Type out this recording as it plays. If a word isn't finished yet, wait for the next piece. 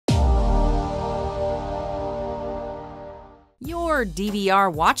Your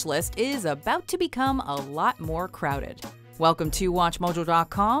DVR watch list is about to become a lot more crowded. Welcome to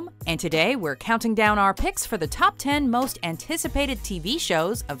WatchMojo.com, and today we're counting down our picks for the top 10 most anticipated TV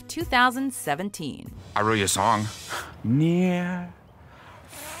shows of 2017. I wrote you a song. Near,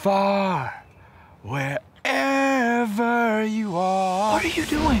 far, wherever you are. What are you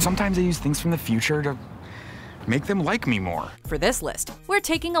doing? Sometimes I use things from the future to make them like me more. For this list, we're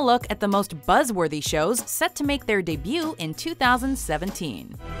taking a look at the most buzzworthy shows set to make their debut in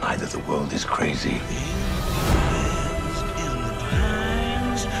 2017. Either the world is crazy,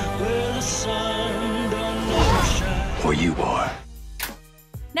 or you are.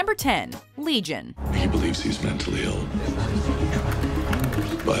 Number 10. Legion. He believes he's mentally ill,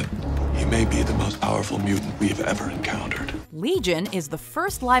 but he may be the most powerful mutant we've ever encountered. Legion is the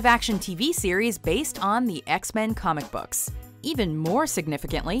first live-action TV series based on the X-Men comic books. Even more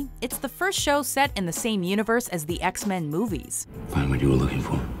significantly, it's the first show set in the same universe as the X-Men movies. Find what you were looking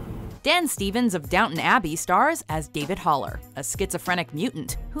for. Dan Stevens of Downton Abbey stars as David Haller, a schizophrenic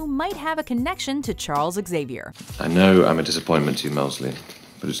mutant who might have a connection to Charles Xavier. I know I'm a disappointment to you, Mosley,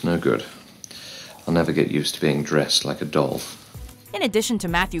 but it's no good. I'll never get used to being dressed like a doll. In addition to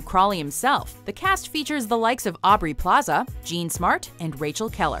Matthew Crawley himself, the cast features the likes of Aubrey Plaza, Jean Smart, and Rachel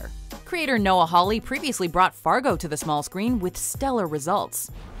Keller. Creator Noah Hawley previously brought Fargo to the small screen with stellar results.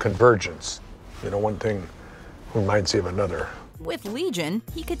 Convergence. One thing reminds you of another. With Legion,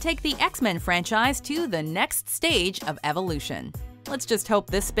 he could take the X-Men franchise to the next stage of evolution. Let's just hope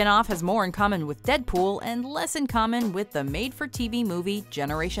this spin-off has more in common with Deadpool and less in common with the made-for-TV movie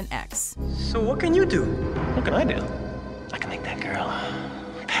Generation X. So what can you do? What can I do? I can make that girl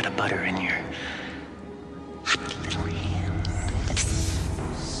pat of butter in your little hand.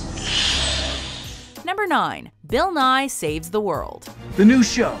 Number 9. Bill Nye Saves the World. The new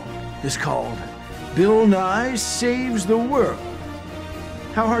show is called Bill Nye Saves the World.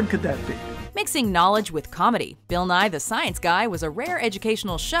 How hard could that be? Mixing knowledge with comedy, Bill Nye the Science Guy was a rare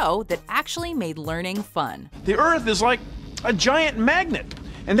educational show that actually made learning fun. The Earth is like a giant magnet,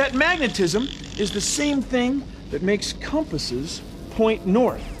 and that magnetism is the same thing that makes compasses point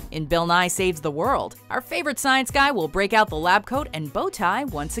north. In Bill Nye Saves the World, our favorite science guy will break out the lab coat and bow tie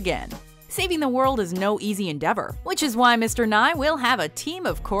once again. Saving the world is no easy endeavor, which is why Mr. Nye will have a team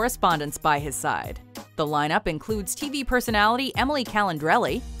of correspondents by his side. The lineup includes TV personality Emily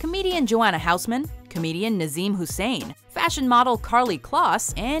Calandrelli, comedian Joanna Hausman, comedian Nazim Hussain, fashion model Carly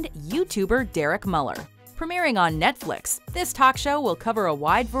Kloss, and YouTuber Derek Muller. Premiering on Netflix, this talk show will cover a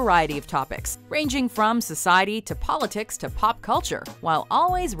wide variety of topics, ranging from society to politics to pop culture, while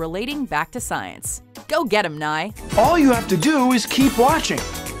always relating back to science. Go get 'em, Nye! All you have to do is keep watching.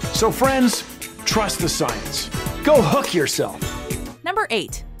 So friends, trust the science. Go hook yourself. Number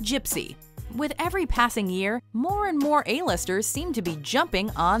 8. Gypsy. With every passing year, more and more A-listers seem to be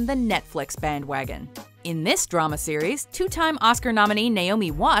jumping on the Netflix bandwagon. In this drama series, two-time Oscar nominee Naomi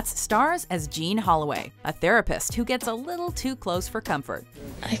Watts stars as Jean Holloway, a therapist who gets a little too close for comfort.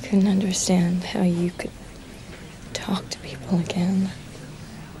 I couldn't understand how you could talk to people again.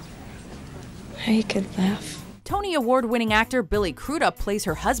 How you could laugh. Tony Award-winning actor Billy Crudup plays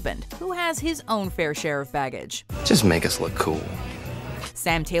her husband, who has his own fair share of baggage. Just make us look cool.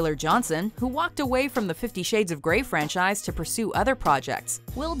 Sam Taylor Johnson, who walked away from the 50 Shades of Grey franchise to pursue other projects,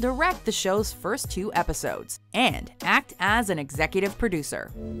 will direct the show's first 2 episodes and act as an executive producer.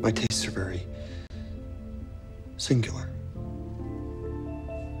 My tastes are very singular.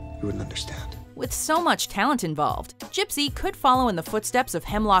 You wouldn't understand. With so much talent involved, Gypsy could follow in the footsteps of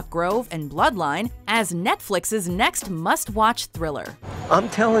Hemlock Grove and Bloodline as Netflix's next must-watch thriller. I'm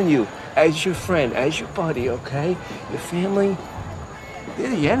telling you, as your friend, as your buddy, okay? Your family,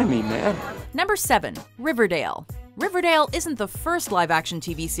 they're the enemy, man. Number 7. Riverdale. Riverdale isn't the first live-action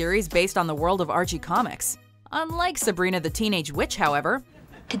TV series based on the world of Archie comics. Unlike Sabrina the Teenage Witch, however,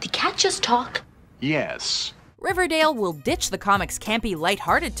 did the cat just talk? Yes. Riverdale will ditch the comic's campy,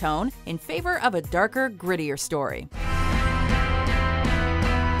 light-hearted tone in favor of a darker, grittier story.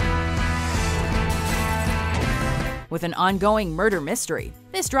 With an ongoing murder mystery,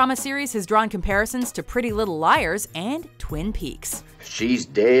 this drama series has drawn comparisons to Pretty Little Liars and Twin Peaks. She's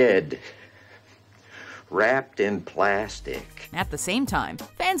dead. Wrapped in plastic. At the same time,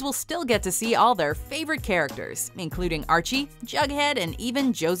 fans will still get to see all their favorite characters, including Archie, Jughead, and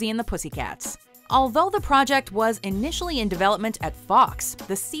even Josie and the Pussycats. Although the project was initially in development at Fox,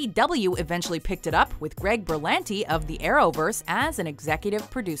 the CW eventually picked it up with Greg Berlanti of the Arrowverse as an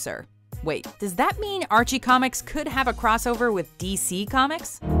executive producer. Wait, does that mean Archie Comics could have a crossover with DC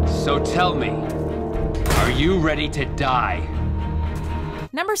Comics? So tell me, are you ready to die?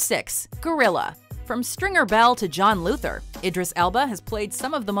 Number 6. Guerrilla. From Stringer Bell to John Luther, Idris Elba has played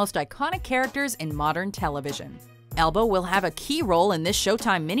some of the most iconic characters in modern television. Elba will have a key role in this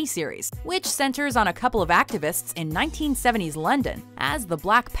Showtime miniseries, which centers on a couple of activists in 1970s London as the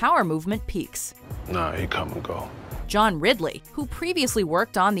Black Power movement peaks. Nah, he come and go. John Ridley, who previously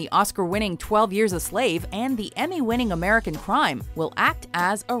worked on the Oscar-winning 12 Years a Slave and the Emmy-winning American Crime, will act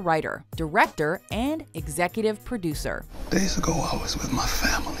as a writer, director, and executive producer. Days ago, I was with my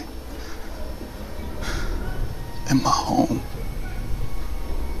family. In my home.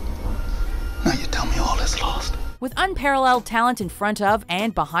 Now you tell me all is lost. With unparalleled talent in front of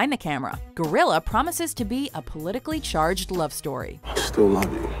and behind the camera, Guerrilla promises to be a politically charged love story. I still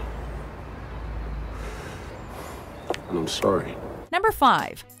love you. And I'm sorry. Number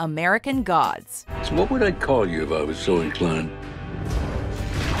 5. American Gods. So what would I call you if I was so inclined?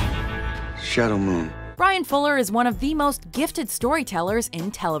 Shadow Moon. Brian Fuller is one of the most gifted storytellers in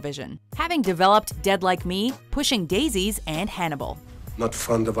television, having developed Dead Like Me, Pushing Daisies, and Hannibal. Not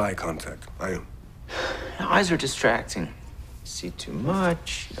fond of eye contact, I am. Eyes are distracting. You see too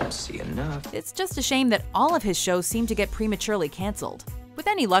much, you don't see enough. It's just a shame that all of his shows seem to get prematurely canceled. With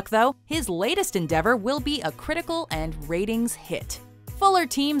any luck, though, his latest endeavor will be a critical and ratings hit. Fuller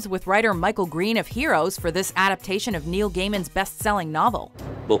teams with writer Michael Green of Heroes for this adaptation of Neil Gaiman's best-selling novel.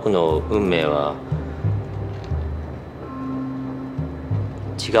 僕の運命は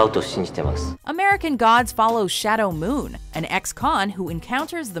違うと信じてます。 American Gods follows Shadow Moon, an ex-con who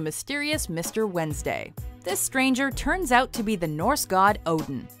encounters the mysterious Mr. Wednesday. This stranger turns out to be the Norse god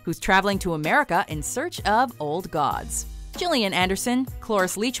Odin, who's traveling to America in search of old gods. Gillian Anderson,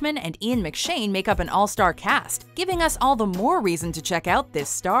 Cloris Leachman, and Ian McShane make up an all-star cast, giving us all the more reason to check out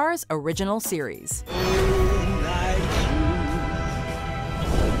this Starz original series.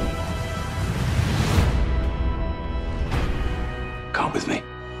 Come with me.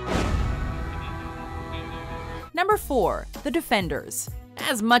 Number 4. The Defenders.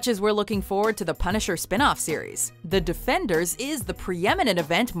 As much as we're looking forward to the Punisher spin-off series, The Defenders is the preeminent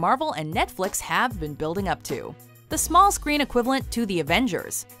event Marvel and Netflix have been building up to. The small-screen equivalent to The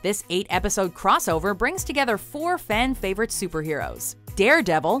Avengers, this 8-episode crossover brings together 4 fan-favorite superheroes: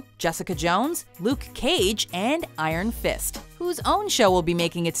 Daredevil, Jessica Jones, Luke Cage, and Iron Fist, whose own show will be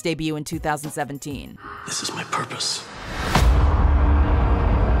making its debut in 2017. This is my purpose.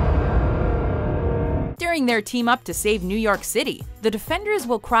 During their team-up to save New York City, the Defenders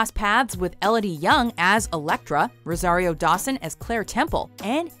will cross paths with Elodie Young as Elektra, Rosario Dawson as Claire Temple,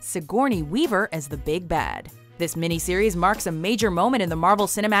 and Sigourney Weaver as the Big Bad. This miniseries marks a major moment in the Marvel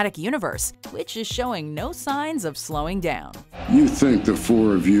Cinematic Universe, which is showing no signs of slowing down. You think the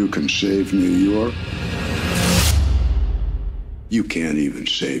 4 of you can save New York? You can't even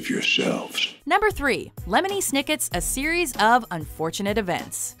save yourselves. Number 3. Lemony Snicket's A Series of Unfortunate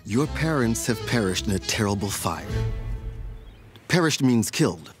Events. Your parents have perished in a terrible fire. Perished means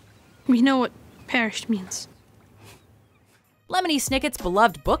killed. We know what perished means. Lemony Snicket's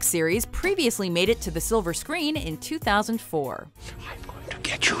beloved book series previously made it to the silver screen in 2004. To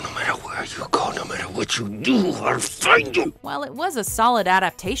get you no matter where you go, no matter what you do, I'll find you. While it was a solid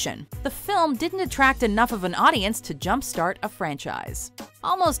adaptation, the film didn't attract enough of an audience to jumpstart a franchise.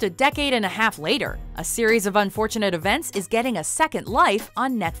 Almost a decade and a half later, A Series of Unfortunate Events is getting a second life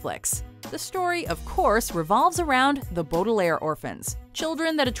on Netflix. The story, of course, revolves around the Baudelaire orphans,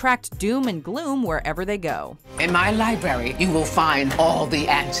 children that attract doom and gloom wherever they go. In my library, you will find all the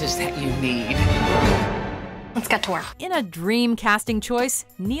answers that you need. Let's get to work. In a dream casting choice,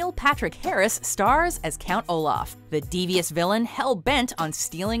 Neil Patrick Harris stars as Count Olaf, the devious villain hell-bent on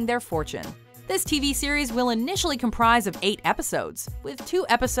stealing their fortune. This TV series will initially comprise of 8 episodes, with 2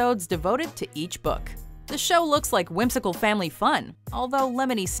 episodes devoted to each book. The show looks like whimsical family fun, although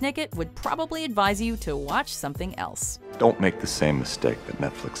Lemony Snicket would probably advise you to watch something else. Don't make the same mistake that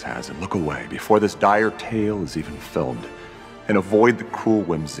Netflix has and look away before this dire tale is even filmed, and avoid the cruel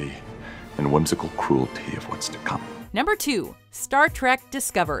whimsy and whimsical cruelty of what's to come. Number 2. Star Trek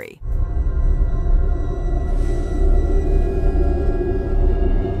Discovery.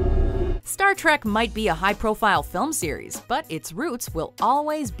 Star Trek might be a high-profile film series, but its roots will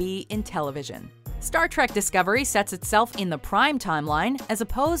always be in television. Star Trek Discovery sets itself in the Prime timeline as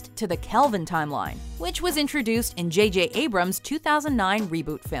opposed to the Kelvin timeline, which was introduced in J.J. Abrams' 2009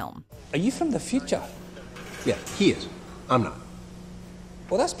 reboot film. Are you from the future? Yeah, he is. I'm not.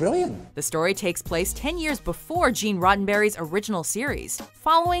 Well, that's brilliant. The story takes place 10 years before Gene Roddenberry's original series,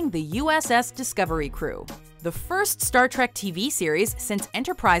 following the USS Discovery crew. The first Star Trek TV series since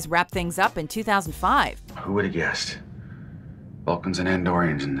Enterprise wrapped things up in 2005. Who would have guessed? Vulcans and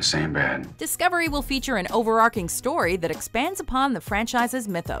Andorians in the same bed. Discovery will feature an overarching story that expands upon the franchise's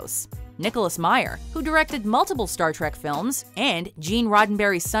mythos. Nicholas Meyer, who directed multiple Star Trek films, and Gene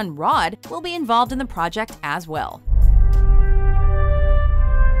Roddenberry's son Rod will be involved in the project as well.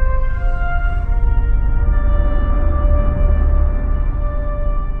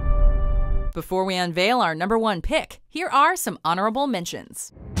 Before we unveil our #1 pick, here are some honorable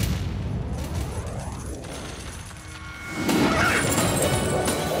mentions.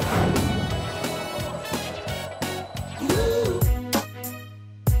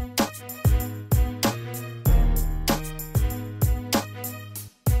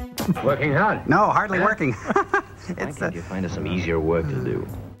 Working hard? No, hardly working. Why can't you find us some easier work to do?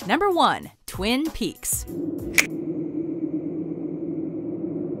 #1, Twin Peaks.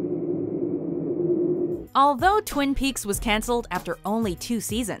 Although Twin Peaks was canceled after only 2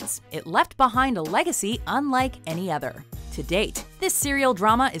 seasons, it left behind a legacy unlike any other. To date, this serial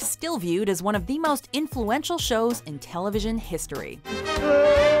drama is still viewed as one of the most influential shows in television history.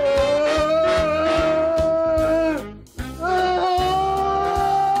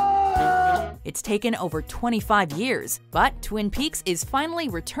 It's taken over 25 years, but Twin Peaks is finally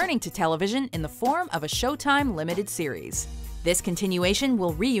returning to television in the form of a Showtime limited series. This continuation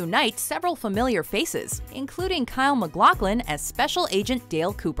will reunite several familiar faces, including Kyle MacLachlan as Special Agent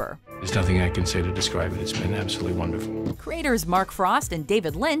Dale Cooper. There's nothing I can say to describe it. It's been absolutely wonderful. Creators Mark Frost and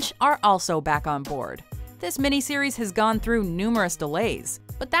David Lynch are also back on board. This miniseries has gone through numerous delays,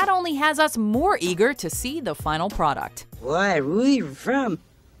 but that only has us more eager to see the final product. Why, we're from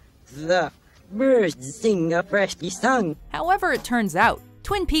the birds sing a freshly song. However it turns out,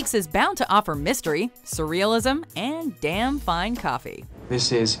 Twin Peaks is bound to offer mystery, surrealism, and damn fine coffee.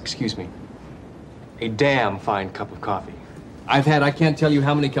 This is, excuse me, a damn fine cup of coffee. I can't tell you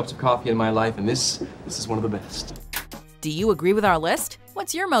how many cups of coffee in my life, and this is one of the best. Do you agree with our list?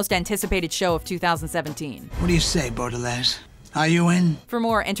 What's your most anticipated show of 2017? What do you say, Baudelaire? Are you in? For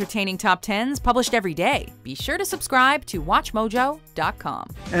more entertaining top 10s published every day, be sure to subscribe to WatchMojo.com.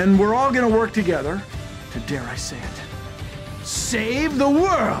 And we're all gonna work together to, dare I say it, save the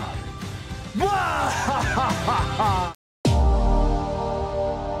world!